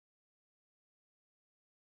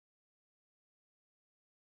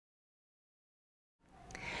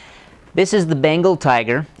This is the Bengal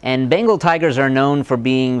tiger, and Bengal tigers are known for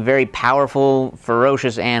being very powerful,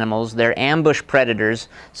 ferocious animals. They're ambush predators,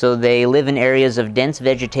 so they live in areas of dense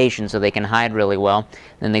vegetation so they can hide really well.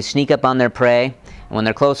 Then they sneak up on their prey, and when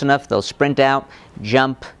they're close enough, they'll sprint out,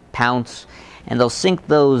 jump, pounce, and they'll sink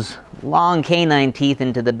those long canine teeth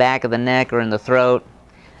into the back of the neck or in the throat.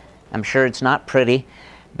 I'm sure it's not pretty,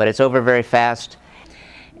 but it's over very fast.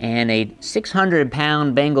 And a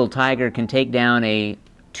 600-pound Bengal tiger can take down a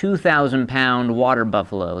 2,000-pound water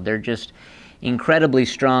buffalo. They're just incredibly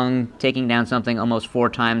strong, taking down something almost 4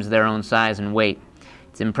 times their own size and weight.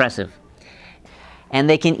 It's impressive. And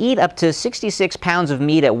they can eat up to 66 pounds of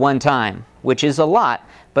meat at one time, which is a lot,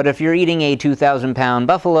 but if you're eating a 2,000-pound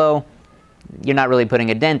buffalo, you're not really putting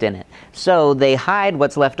a dent in it. So they hide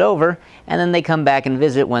what's left over, and then they come back and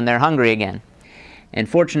visit when they're hungry again. And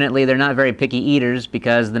fortunately, they're not very picky eaters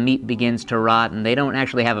because the meat begins to rot, and they don't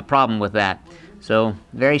actually have a problem with that. So,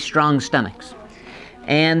 very strong stomachs.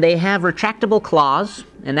 And they have retractable claws,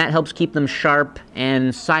 and that helps keep them sharp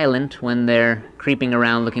and silent when they're creeping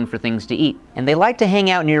around looking for things to eat. And they like to hang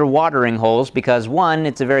out near watering holes because, 1,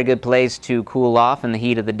 it's a very good place to cool off in the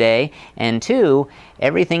heat of the day, and 2,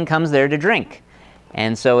 everything comes there to drink.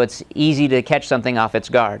 And so it's easy to catch something off its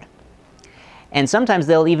guard. And sometimes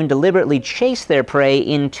they'll even deliberately chase their prey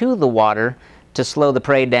into the water to slow the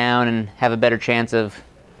prey down and have a better chance of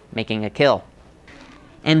making a kill.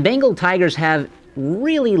 And Bengal tigers have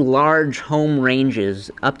really large home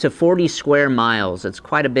ranges, up to 40 square miles. It's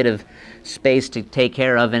quite a bit of space to take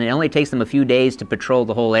care of, and it only takes them a few days to patrol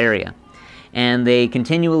the whole area. And they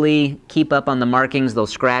continually keep up on the markings. They'll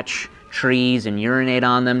scratch trees and urinate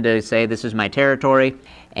on them to say, this is my territory.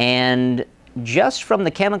 And just from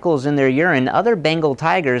the chemicals in their urine, other Bengal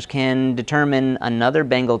tigers can determine another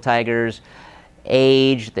Bengal tiger's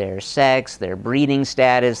age, their sex, their breeding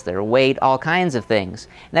status, their weight, all kinds of things.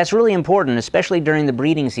 And that's really important, especially during the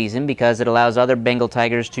breeding season, because it allows other Bengal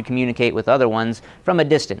tigers to communicate with other ones from a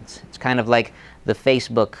distance. It's kind of like the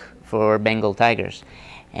Facebook for Bengal tigers.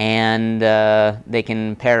 And they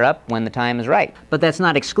can pair up when the time is right. But that's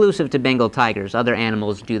not exclusive to Bengal tigers. Other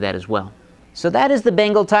animals do that as well. So that is the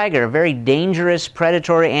Bengal tiger, a very dangerous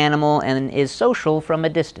predatory animal and is social from a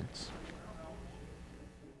distance.